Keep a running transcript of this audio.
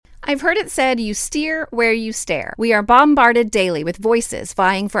I've heard it said you steer where you stare. We are bombarded daily with voices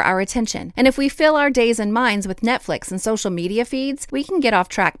vying for our attention. And if we fill our days and minds with Netflix and social media feeds, we can get off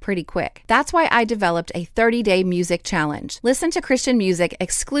track pretty quick. That's why I developed a 30-day music challenge. Listen to Christian music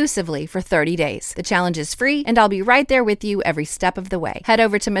exclusively for 30 days. The challenge is free, and I'll be right there with you every step of the way. Head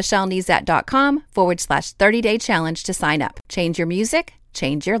over to michellenezat.com/30-day challenge to sign up. Change your music,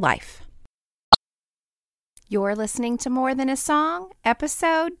 change your life. You're listening to More Than a Song,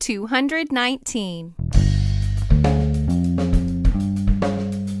 episode 219.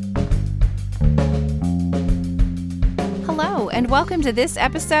 Hello, and welcome to this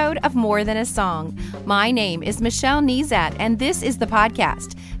episode of More Than a Song. My name is Michelle Nezat, and this is the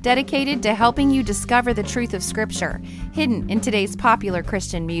podcast dedicated to helping you discover the truth of Scripture hidden in today's popular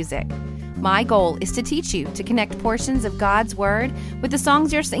Christian music. My goal is to teach you to connect portions of God's Word with the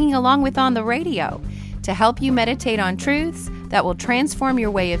songs you're singing along with on the radio, to help you meditate on truths that will transform your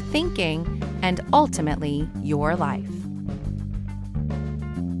way of thinking and ultimately your life.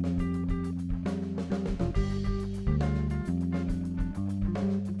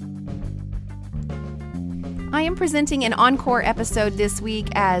 I am presenting an encore episode this week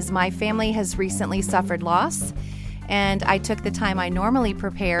as my family has recently suffered loss, and I took the time I normally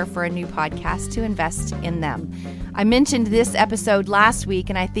prepare for a new podcast to invest in them. I mentioned this episode last week,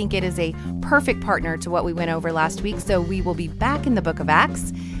 and I think it is a perfect partner to what we went over last week, so we will be back in the book of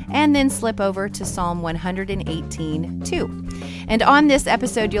Acts and then slip over to Psalm 118 too. And on this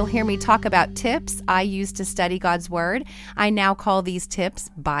episode, you'll hear me talk about tips I use to study God's Word. I now call these tips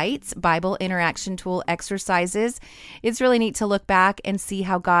bites, Bible Interaction Tool exercises. It's really neat to look back and see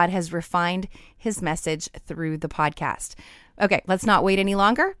how God has refined His message through the podcast. Okay, let's not wait any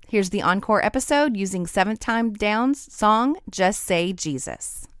longer. Here's the encore episode using 7th Time Down's song, Just Say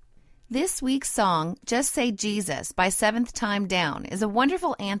Jesus. This week's song, Just Say Jesus by 7th Time Down, is a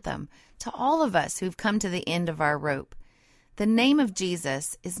wonderful anthem to all of us who've come to the end of our rope. The name of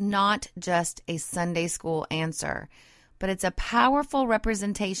Jesus is not just a Sunday school answer, but it's a powerful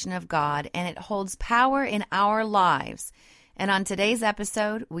representation of God, and it holds power in our lives. And on today's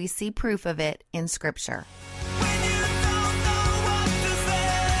episode, we see proof of it in Scripture.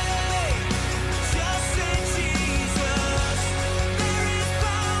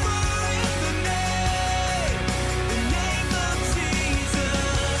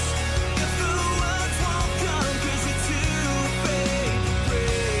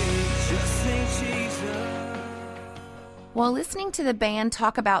 While listening to the band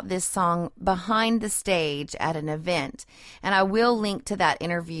talk about this song behind the stage at an event, and I will link to that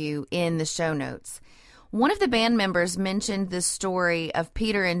interview in the show notes, one of the band members mentioned the story of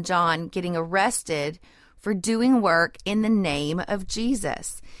Peter and John getting arrested for doing work in the name of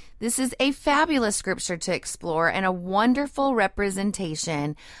Jesus. This is a fabulous scripture to explore and a wonderful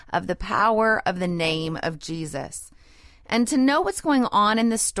representation of the power of the name of Jesus. And to know what's going on in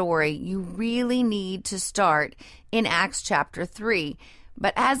the story, you really need to start in Acts chapter 3.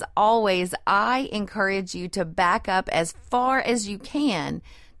 But as always, I encourage you to back up as far as you can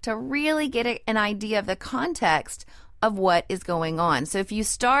to really get an idea of the context of what is going on. So if you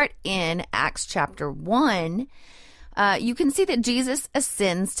start in Acts chapter 1, you can see that Jesus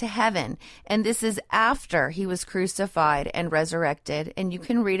ascends to heaven, and this is after he was crucified and resurrected, and you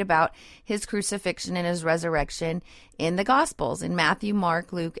can read about his crucifixion and his resurrection in the Gospels, in Matthew,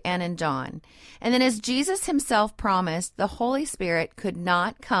 Mark, Luke, and in John. And then as Jesus himself promised, the Holy Spirit could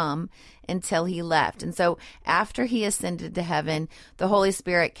not come until he left. And so after he ascended to heaven, the Holy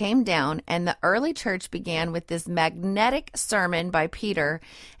Spirit came down, and the early church began with this magnetic sermon by Peter,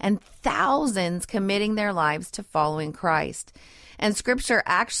 and thousands committing their lives to following Christ. And Scripture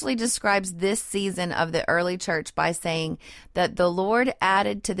actually describes this season of the early church by saying that the Lord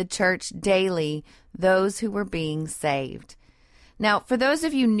added to the church daily those who were being saved. Now, for those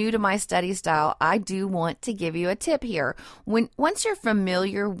of you new to my study style, I do want to give you a tip here. Once you're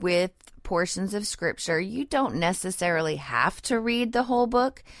familiar with portions of Scripture, you don't necessarily have to read the whole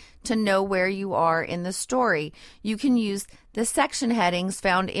book to know where you are in the story. You can use the section headings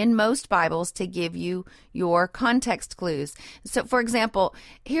found in most Bibles to give you your context clues. So, for example,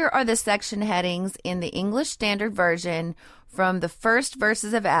 here are the section headings in the English Standard Version from the first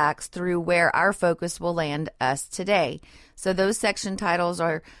verses of Acts through where our focus will land us today. So those section titles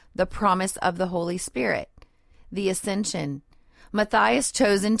are The Promise of the Holy Spirit, The Ascension, Matthias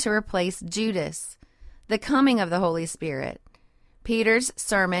chosen to replace Judas, The Coming of the Holy Spirit, Peter's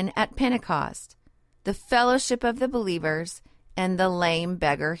sermon at Pentecost, the fellowship of the believers, and the lame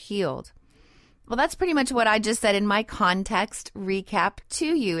beggar healed. Well, that's pretty much what I just said in my context recap to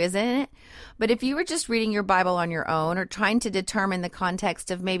you, isn't it? But if you were just reading your Bible on your own or trying to determine the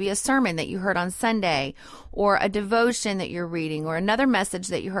context of maybe a sermon that you heard on Sunday or a devotion that you're reading or another message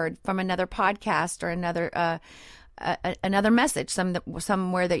that you heard from another podcast or another message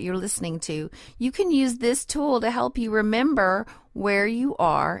somewhere that you're listening to, you can use this tool to help you remember where you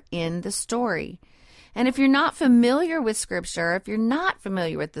are in the story. And if you're not familiar with Scripture, if you're not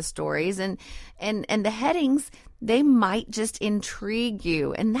familiar with the stories and the headings, they might just intrigue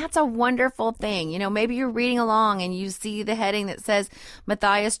you. And that's a wonderful thing. You know, maybe you're reading along and you see the heading that says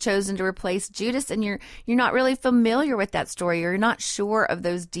Matthias chosen to replace Judas, and you're not really familiar with that story, or you're not sure of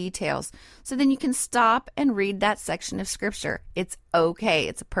those details. So then you can stop and read that section of Scripture. It's okay.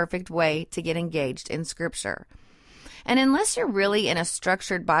 It's a perfect way to get engaged in Scripture. And unless you're really in a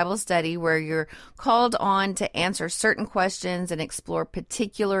structured Bible study where you're called on to answer certain questions and explore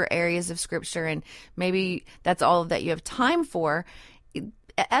particular areas of Scripture, and maybe that's all that you have time for,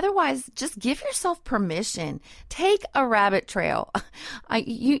 otherwise, just give yourself permission. Take a rabbit trail.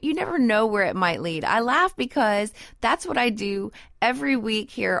 You never know where it might lead. I laugh because that's what I do every week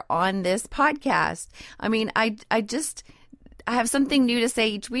here on this podcast. I mean, I have something new to say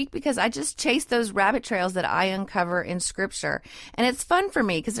each week because I just chase those rabbit trails that I uncover in Scripture. And it's fun for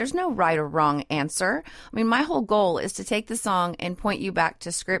me because there's no right or wrong answer. I mean, my whole goal is to take the song and point you back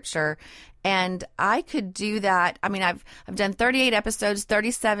to Scripture. And I could do that. I mean, I've done 38 episodes,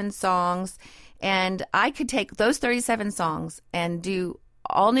 37 songs, and I could take those 37 songs and do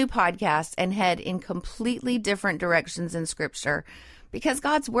all new podcasts and head in completely different directions in Scripture, because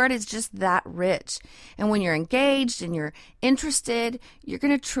God's Word is just that rich. And when you're engaged and you're interested, you're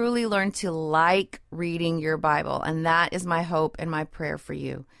going to truly learn to like reading your Bible. And that is my hope and my prayer for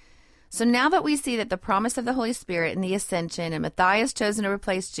you. So now that we see that the promise of the Holy Spirit and the ascension, and Matthias chosen to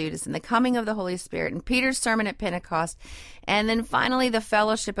replace Judas, and the coming of the Holy Spirit, and Peter's sermon at Pentecost, and then finally the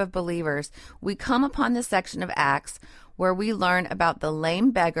fellowship of believers, we come upon the section of Acts where we learn about the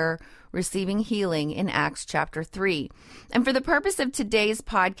lame beggar receiving healing in Acts chapter 3. And for the purpose of today's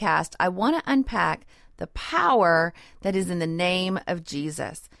podcast, I want to unpack the power that is in the name of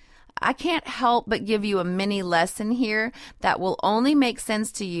Jesus. I can't help but give you a mini lesson here that will only make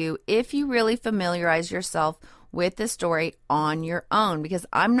sense to you if you really familiarize yourself with the story on your own, because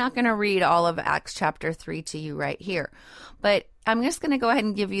I'm not going to read all of Acts chapter 3 to you right here. But I'm just going to go ahead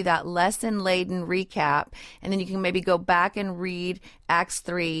and give you that lesson-laden recap, and then you can maybe go back and read Acts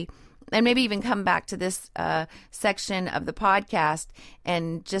 3, and maybe even come back to this section of the podcast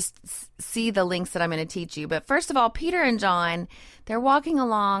and just see the links that I'm going to teach you. But first of all, Peter and John, they're walking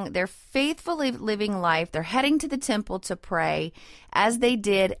along, they're faithfully living life, they're heading to the temple to pray as they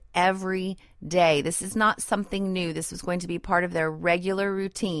did every day. This is not something new. This was going to be part of their regular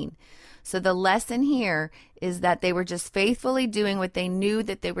routine. So the lesson here is that they were just faithfully doing what they knew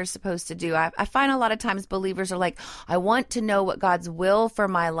that they were supposed to do. I find a lot of times believers are like, I want to know what God's will for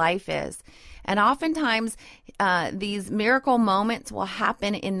my life is. And oftentimes these miracle moments will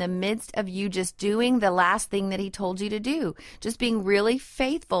happen in the midst of you just doing the last thing that He told you to do, just being really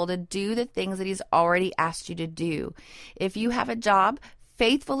faithful to do the things that He's already asked you to do. If you have a job,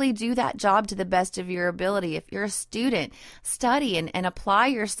 faithfully do that job to the best of your ability. If you're a student, study and apply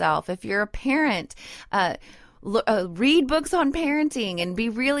yourself. If you're a parent, read books on parenting and be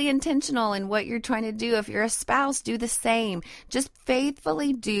really intentional in what you're trying to do. If you're a spouse, do the same. Just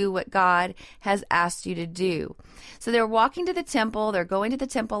faithfully do what God has asked you to do. So they're walking to the temple. They're going to the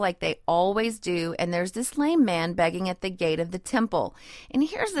temple like they always do. And there's this lame man begging at the gate of the temple. And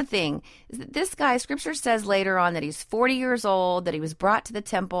here's the thing, is that this guy, Scripture says later on that he's 40 years old, that he was brought to the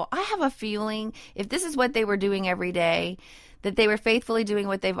temple. I have a feeling if this is what they were doing every day, that they were faithfully doing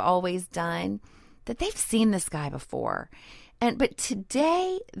what they've always done, that they've seen this guy before. But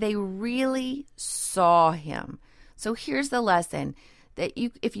today they really saw him. So here's the lesson, that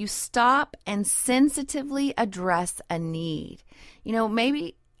if you stop and sensitively address a need,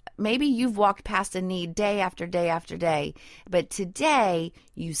 maybe you've walked past a need day after day after day, but today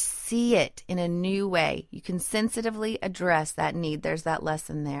you see it in a new way. You can sensitively address that need. There's that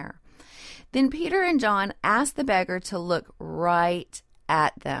lesson there. Then Peter and John asked the beggar to look right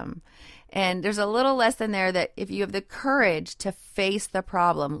at them. And there's a little lesson there that if you have the courage to face the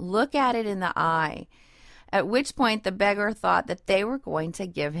problem, look at it in the eye. At which point the beggar thought that they were going to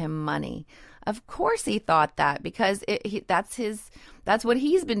give him money. Of course he thought that, because that's what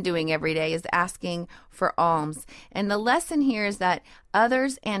he's been doing every day, is asking for alms. And the lesson here is that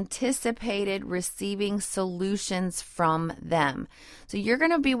others anticipated receiving solutions from them. So you're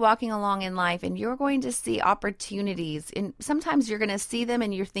going to be walking along in life and you're going to see opportunities, and sometimes you're going to see them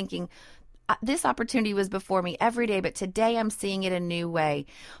and you're thinking, this opportunity was before me every day, but today I'm seeing it a new way.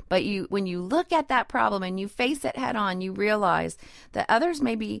 But when you look at that problem and you face it head on, you realize that others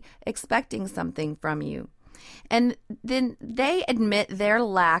may be expecting something from you. And then they admit their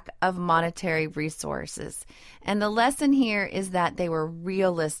lack of monetary resources. And the lesson here is that they were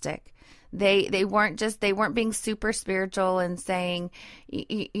realistic. They weren't being super spiritual and saying,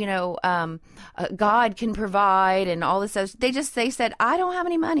 God can provide and all this stuff. They said, I don't have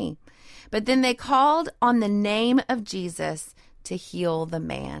any money. But then they called on the name of Jesus to heal the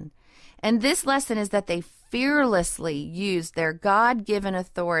man. And this lesson is that they fearlessly used their God-given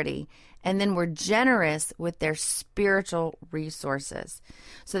authority and then were generous with their spiritual resources.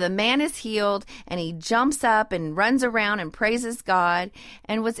 So the man is healed, and he jumps up and runs around and praises God.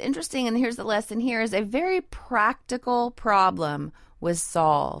 And what's interesting, and here's the lesson here, is a very practical problem was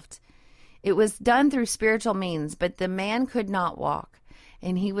solved. It was done through spiritual means, but the man could not walk,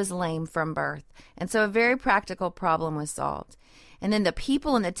 and he was lame from birth. And so a very practical problem was solved. And then the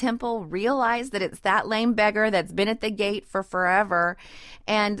people in the temple realized that it's that lame beggar that's been at the gate for forever.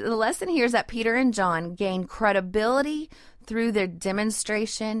 And the lesson here is that Peter and John gained credibility through their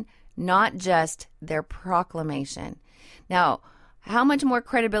demonstration, not just their proclamation. Now, how much more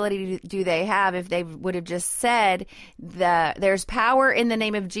credibility do they have if they would have just said that there's power in the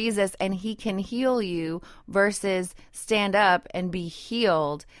name of Jesus and he can heal you versus stand up and be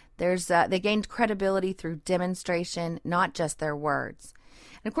healed? They gained credibility through demonstration, not just their words.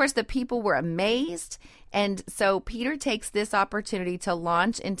 And of course, the people were amazed. And so Peter takes this opportunity to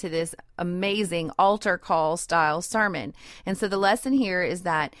launch into this amazing altar call style sermon. And so the lesson here is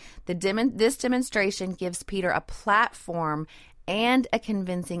that this demonstration gives Peter a platform and a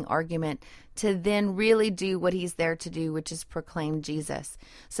convincing argument to then really do what he's there to do, which is proclaim Jesus.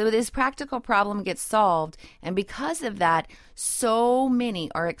 So this practical problem gets solved, and because of that, so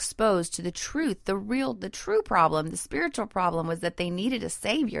many are exposed to the truth. The true problem, the spiritual problem, was that they needed a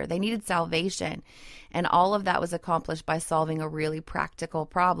Savior. They needed salvation. And all of that was accomplished by solving a really practical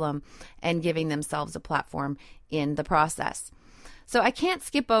problem and giving themselves a platform in the process. So I can't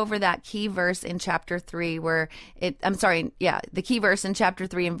skip over that key verse in chapter 3 the key verse in chapter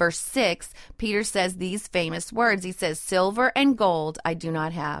 3 in verse 6, Peter says these famous words. He says, "Silver and gold I do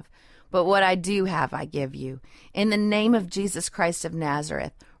not have, but what I do have I give you. In the name of Jesus Christ of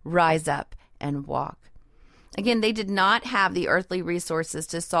Nazareth, rise up and walk." Again, they did not have the earthly resources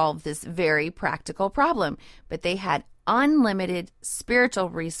to solve this very practical problem, but they had unlimited spiritual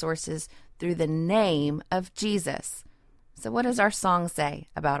resources through the name of Jesus. So what does our song say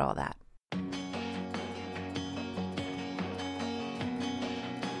about all that?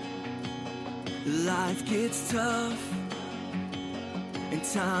 Life gets tough and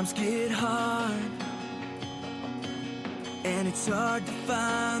times get hard, and it's hard to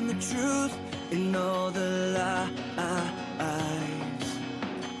find the truth in all the lies.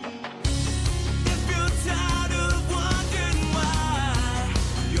 If you're tired of wondering why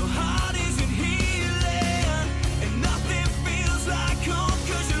your heart isn't healing and nothing feels like home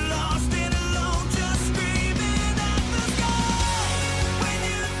 'cause you're lost and alone, just screaming at the sky when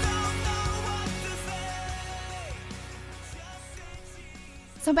you don't know what to say. Just say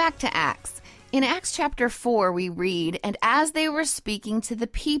Jesus. So back to Acts. In Acts chapter 4, we read, "And as they were speaking to the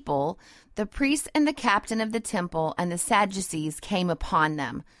people, the priests and the captain of the temple and the Sadducees came upon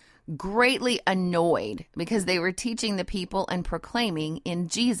them, greatly annoyed because they were teaching the people and proclaiming in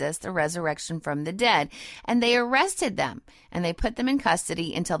Jesus the resurrection from the dead. And they arrested them, and they put them in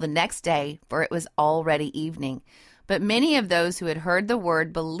custody until the next day, for it was already evening. But many of those who had heard the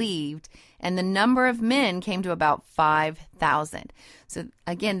word believed, and the number of men came to about 5,000. So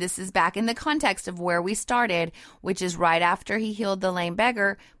again, this is back in the context of where we started, which is right after he healed the lame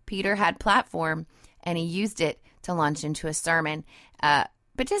beggar. Peter had platform, and he used it to launch into a sermon.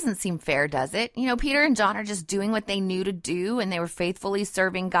 But it doesn't seem fair, does it? You know, Peter and John are just doing what they knew to do, and they were faithfully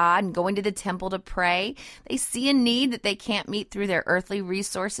serving God and going to the temple to pray. They see a need that they can't meet through their earthly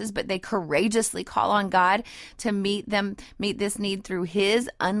resources, but they courageously call on God to meet this need through his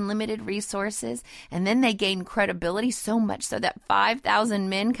unlimited resources. And then they gain credibility so much so that 5,000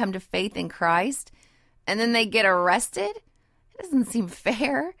 men come to faith in Christ, and then they get arrested. It doesn't seem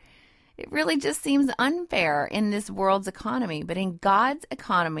fair. It really just seems unfair in this world's economy, but in God's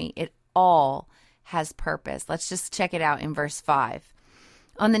economy, it all has purpose. Let's just check it out in verse 5.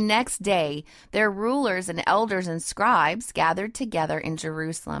 On the next day, their rulers and elders and scribes gathered together in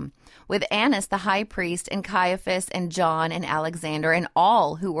Jerusalem, with Annas the high priest and Caiaphas and John and Alexander and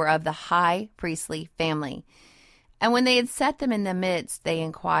all who were of the high priestly family. And when they had set them in the midst, they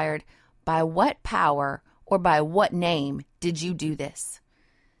inquired, "By what power or by what name did you do this?"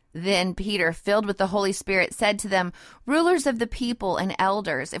 Then Peter, filled with the Holy Spirit, said to them, "Rulers of the people and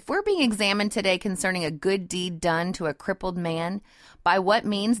elders, if we're being examined today concerning a good deed done to a crippled man, by what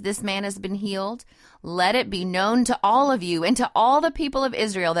means this man has been healed, let it be known to all of you and to all the people of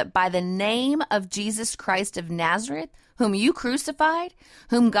Israel that by the name of Jesus Christ of Nazareth, whom you crucified,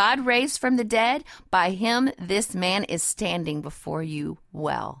 whom God raised from the dead, by him this man is standing before you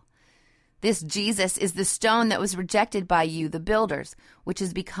well. This Jesus is the stone that was rejected by you, the builders, which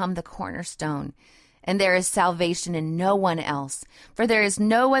has become the cornerstone. And there is salvation in no one else, for there is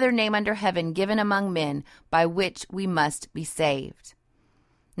no other name under heaven given among men by which we must be saved."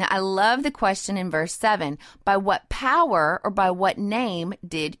 Now, I love the question in verse 7. By what power or by what name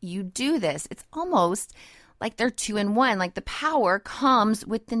did you do this? It's almost like they're two in one, like the power comes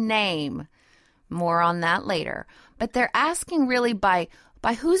with the name. More on that later. But they're asking really by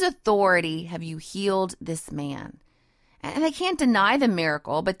whose authority have you healed this man? And they can't deny the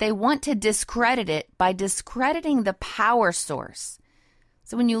miracle, but they want to discredit it by discrediting the power source.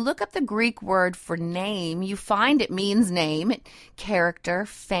 So when you look up the Greek word for name, you find it means name, character,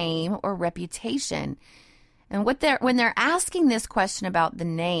 fame, or reputation. And when they're asking this question about the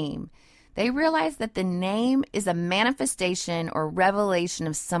name, they realize that the name is a manifestation or revelation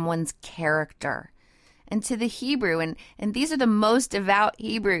of someone's character. And to the Hebrew, and these are the most devout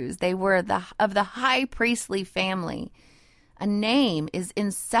Hebrews, they were of the high priestly family. A name is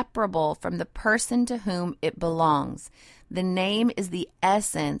inseparable from the person to whom it belongs. The name is the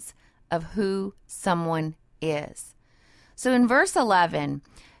essence of who someone is. So in verse 11,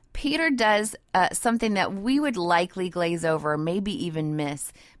 Peter does something that we would likely glaze over, maybe even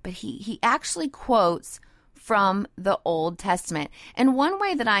miss, but he actually quotes from the Old Testament. And one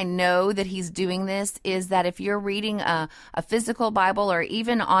way that I know that he's doing this is that if you're reading a physical Bible or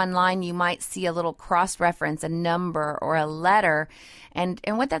even online, you might see a little cross-reference, a number or a letter. And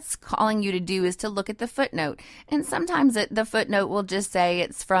what that's calling you to do is to look at the footnote. And sometimes the footnote will just say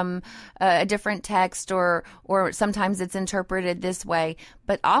it's from a different text or sometimes it's interpreted this way.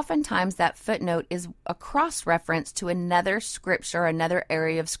 But oftentimes that footnote is a cross-reference to another scripture, another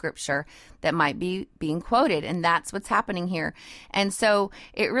area of scripture that might be being quoted. And that's what's happening here. And so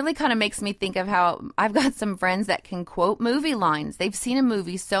it really kind of makes me think of how I've got some friends that can quote movie lines. They've seen a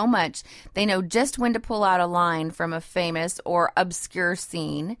movie so much, they know just when to pull out a line from a famous or obscure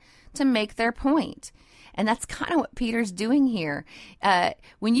scene to make their point. And that's kind of what Peter's doing here.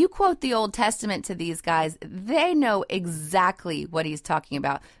 When you quote the Old Testament to these guys, they know exactly what he's talking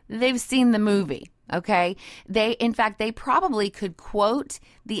about. They've seen the movie, okay? In fact, they probably could quote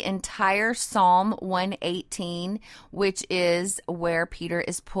the entire Psalm 118, which is where Peter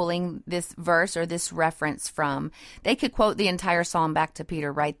is pulling this verse or this reference from. They could quote the entire Psalm back to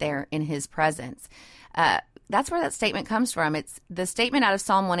Peter right there in his presence. That's where that statement comes from. It's the statement out of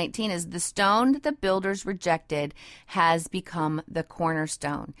Psalm 118 is the stone that the builders rejected has become the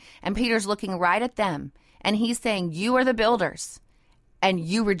cornerstone. And Peter's looking right at them and he's saying, you are the builders and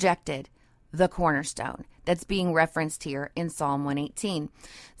you rejected the cornerstone that's being referenced here in Psalm 118.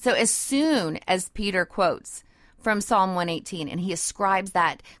 So as soon as Peter quotes from Psalm 118 and he ascribes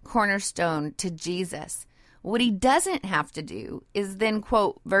that cornerstone to Jesus, what he doesn't have to do is then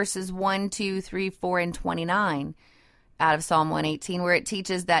quote verses 1, 2, 3, 4, and 29 out of Psalm 118, where it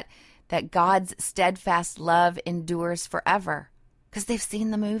teaches that God's steadfast love endures forever, because they've seen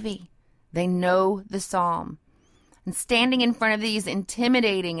the movie. They know the psalm. And standing in front of these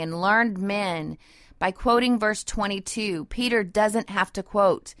intimidating and learned men, by quoting verse 22, Peter doesn't have to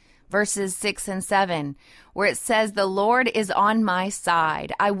quote verses 6 and 7, where it says, "The Lord is on my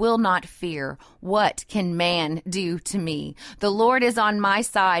side. I will not fear. What can man do to me? The Lord is on my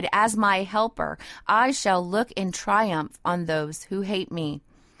side as my helper. I shall look in triumph on those who hate me."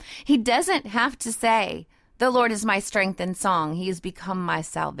 He doesn't have to say, "The Lord is my strength and song. He has become my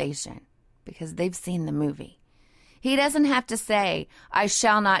salvation," because they've seen the movie. He doesn't have to say, "I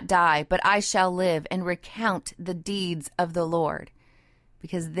shall not die, but I shall live and recount the deeds of the Lord,"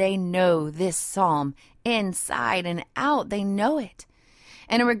 because they know this psalm inside and out. They know it.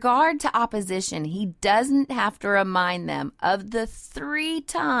 And in regard to opposition, he doesn't have to remind them of the 3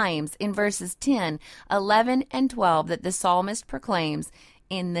 times in verses 10, 11, and 12 that the psalmist proclaims,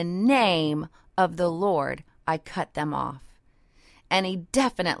 "In the name of the Lord, I cut them off." And he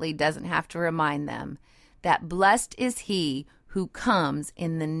definitely doesn't have to remind them that blessed is he who comes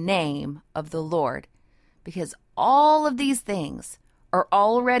in the name of the Lord, because all of these things are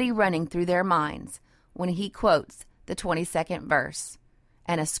already running through their minds when he quotes the 22nd verse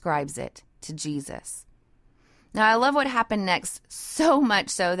and ascribes it to Jesus. Now, I love what happened next, so much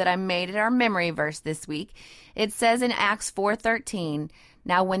so that I made it our memory verse this week. It says in Acts 4:13,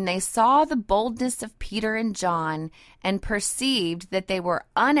 Now, when they saw the boldness of Peter and John and perceived that they were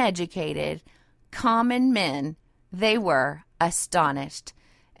uneducated, common men, they were astonished,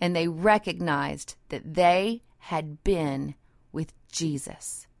 and they recognized that they had been with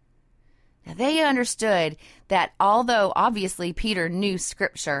Jesus. Now, they understood that although obviously Peter knew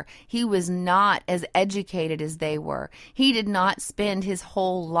Scripture, he was not as educated as they were. He did not spend his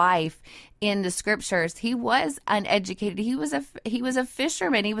whole life in the Scriptures. He was uneducated. He was a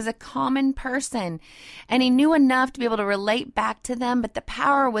fisherman. He was a common person, and he knew enough to be able to relate back to them. But the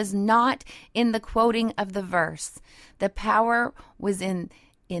power was not in the quoting of the verse. The power was in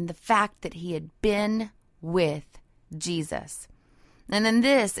the fact that he had been with Jesus. And then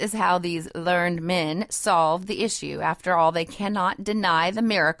this is how these learned men solve the issue. After all, they cannot deny the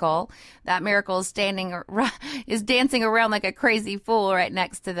miracle. That miracle is dancing around like a crazy fool right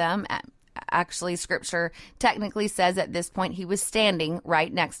next to them. Actually, Scripture technically says at this point he was standing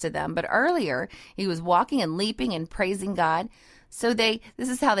right next to them. But earlier, he was walking and leaping and praising God. So this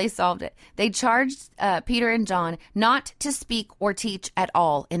is how they solved it. They charged Peter and John not to speak or teach at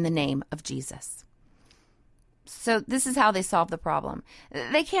all in the name of Jesus. So this is how they solve the problem.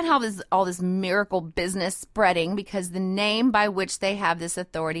 They can't have all this miracle business spreading because the name by which they have this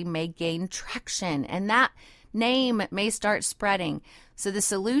authority may gain traction, and that name may start spreading. So the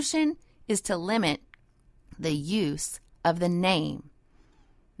solution is to limit the use of the name.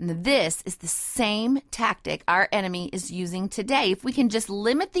 And this is the same tactic our enemy is using today. If we can just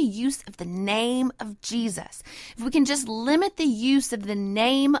limit the use of the name of Jesus, if we can just limit the use of the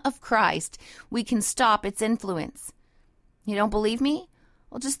name of Christ, we can stop its influence. You don't believe me?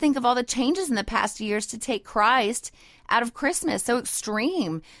 Well, just think of all the changes in the past years to take Christ out of Christmas. So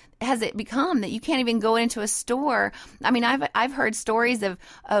extreme has it become that you can't even go into a store. I mean, I've heard stories of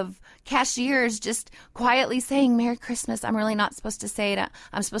cashiers just quietly saying Merry Christmas. I'm really not supposed to say it.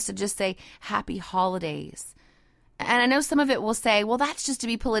 I'm supposed to just say Happy Holidays. And I know some of it will say, well, that's just to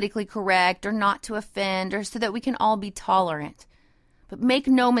be politically correct or not to offend or so that we can all be tolerant. But make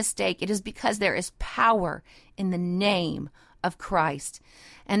no mistake, it is because there is power in the name of Christ.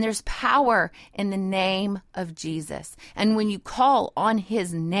 And there's power in the name of Jesus. And when you call on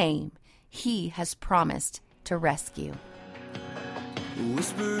his name, he has promised to rescue.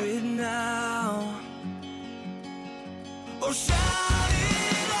 Whisper it now, or shout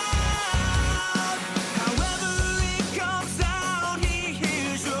it out. However it comes out, he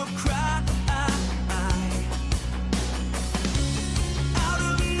hears your cry. Out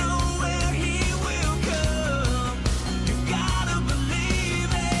of nowhere he will come. You gotta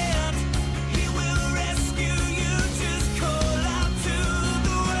believe it. He will rescue you. Just call out to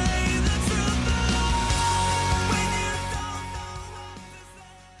the way, the truth, the light. When you don't know what to say.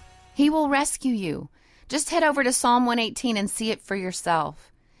 He will rescue you. Just head over to Psalm 118 and see it for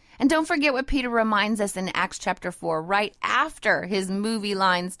yourself. And don't forget what Peter reminds us in Acts chapter 4, right after his movie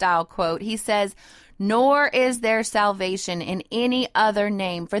line style quote. He says, "Nor is there salvation in any other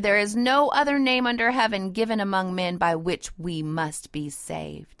name, for there is no other name under heaven given among men by which we must be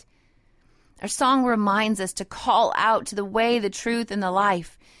saved." Our song reminds us to call out to the way, the truth, and the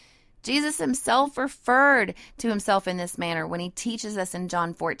life. Jesus himself referred to himself in this manner when he teaches us in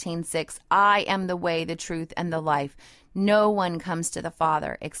John 14:6, "I am the way, the truth, and the life. No one comes to the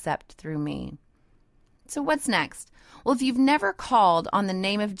Father except through me." So what's next? Well, if you've never called on the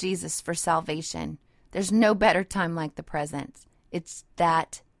name of Jesus for salvation, there's no better time like the present. It's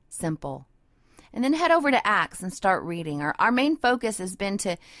that simple. And then head over to Acts and start reading. Our main focus has been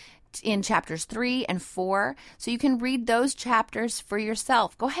in chapters 3 and 4, so you can read those chapters for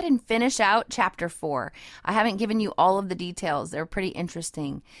yourself. Go ahead and finish out chapter 4. I haven't given you all of the details. They're pretty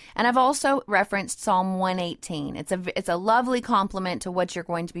interesting. And I've also referenced Psalm 118. It's a lovely complement to what you're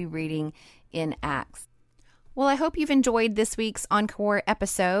going to be reading in Acts. Well, I hope you've enjoyed this week's Encore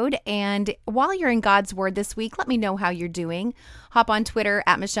episode. And while you're in God's Word this week, let me know how you're doing. Hop on Twitter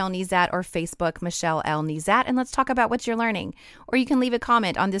at Michelle Nezat or Facebook, Michelle L. Nezat, and let's talk about what you're learning. Or you can leave a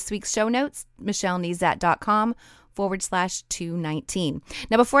comment on this week's show notes, michellenezat.com/219.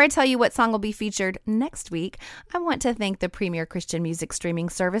 Now, before I tell you what song will be featured next week, I want to thank the premier Christian music streaming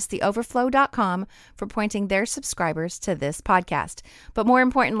service, theoverflow.com, for pointing their subscribers to this podcast. But more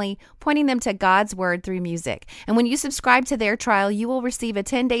importantly, pointing them to God's Word through music. And when you subscribe to their trial, you will receive a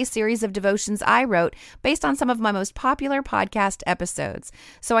 10-day series of devotions I wrote based on some of my most popular podcast episodes.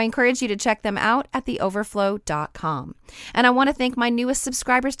 So I encourage you to check them out at theoverflow.com. And I want to thank my newest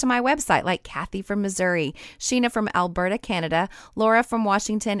subscribers to my website, like Kathy from Missouri, Sheena from from Alberta, Canada, Laura from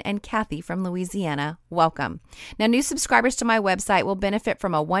Washington, and Kathy from Louisiana. Welcome. Now, new subscribers to my website will benefit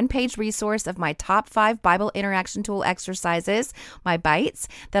from a one-page resource of my top 5 Bible interaction tool exercises, my bites,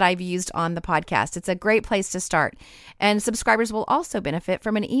 that I've used on the podcast. It's a great place to start. And subscribers will also benefit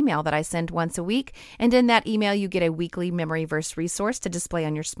from an email that I send once a week. And in that email, you get a weekly memory verse resource to display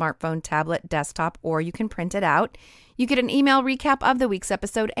on your smartphone, tablet, desktop, or you can print it out. You get an email recap of the week's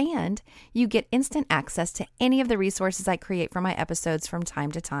episode, and you get instant access to any of the resources I create for my episodes from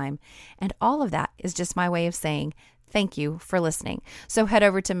time to time. And all of that is just my way of saying thank you for listening. So head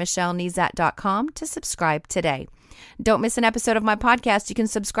over to michellenezat.com to subscribe today. Don't miss an episode of my podcast. You can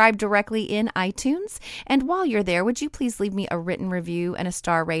subscribe directly in iTunes. And while you're there, would you please leave me a written review and a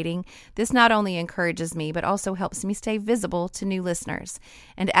star rating? This not only encourages me, but also helps me stay visible to new listeners.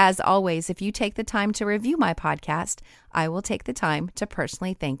 And as always, if you take the time to review my podcast, I will take the time to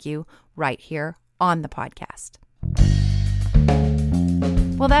personally thank you right here on the podcast.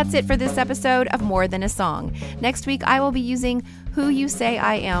 Well, that's it for this episode of More Than a Song. Next week, I will be using Who You Say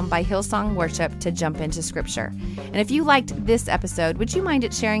I Am by Hillsong Worship to jump into scripture. And if you liked this episode, would you mind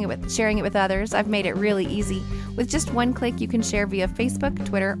sharing it with others? I've made it really easy. With just one click, you can share via Facebook,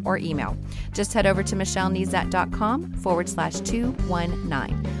 Twitter, or email. Just head over to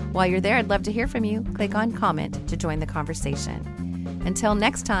michellenezat.com/219. While you're there, I'd love to hear from you. Click on comment to join the conversation. Until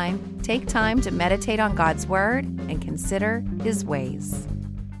next time, take time to meditate on God's word and consider his ways.